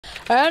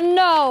And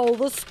now,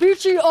 the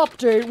speechy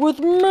update with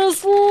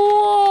Miss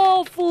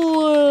Loflin.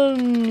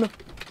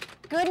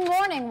 Good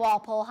morning,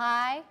 Walpole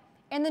High.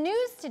 In the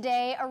news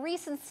today, a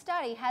recent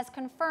study has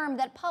confirmed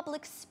that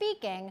public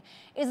speaking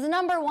is the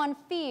 #1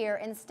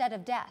 fear instead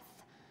of death.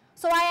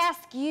 So I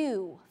ask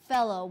you,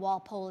 fellow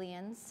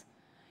Walpoleans,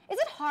 is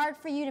it hard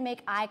for you to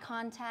make eye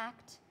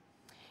contact?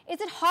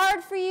 Is it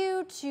hard for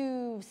you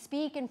to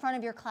speak in front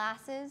of your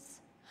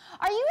classes?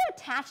 Are you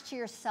attached to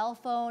your cell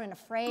phone and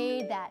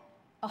afraid that...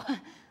 Oh,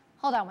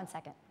 hold on one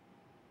second.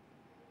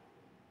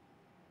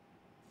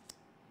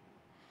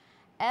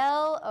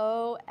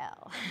 LOL.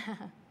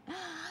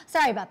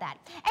 Sorry about that.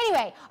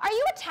 Anyway, are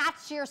you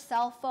attached to your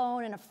cell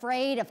phone and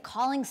afraid of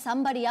calling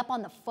somebody up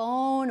on the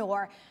phone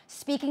or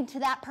speaking to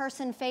that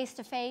person face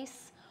to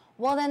face?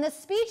 Well, then the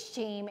speech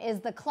team is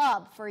the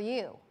club for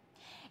you.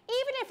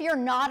 Even if you're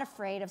not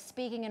afraid of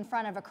speaking in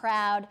front of a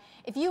crowd,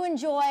 if you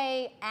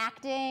enjoy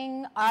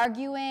acting,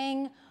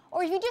 arguing,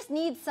 or if you just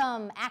need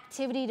some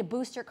activity to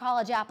boost your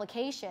college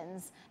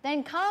applications,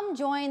 then come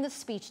join the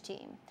speech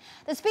team.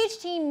 The speech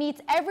team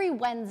meets every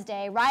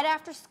Wednesday right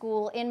after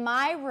school in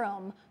my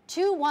room,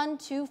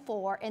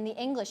 2124 in the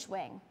English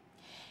wing.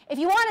 If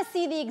you want to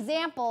see the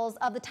examples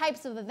of the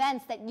types of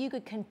events that you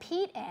could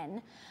compete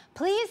in,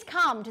 please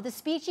come to the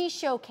Speechy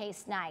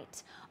Showcase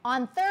Night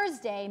on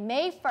Thursday,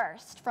 May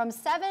 1st from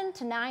 7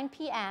 to 9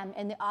 p.m.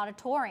 in the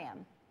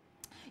auditorium.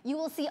 You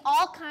will see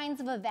all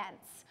kinds of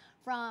events,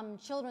 from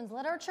children's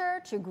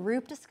literature to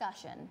group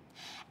discussion.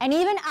 And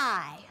even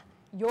I,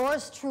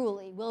 yours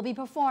truly, will be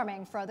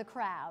performing for the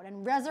crowd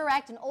and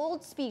resurrect an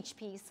old speech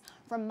piece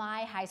from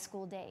my high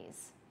school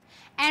days.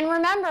 And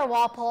remember,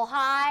 Walpole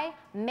High,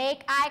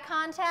 make eye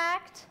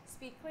contact,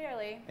 speak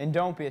clearly, and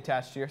don't be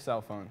attached to your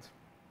cell phones.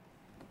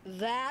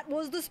 That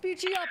was the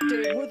speechy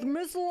update with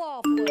Miss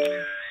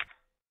Loflin.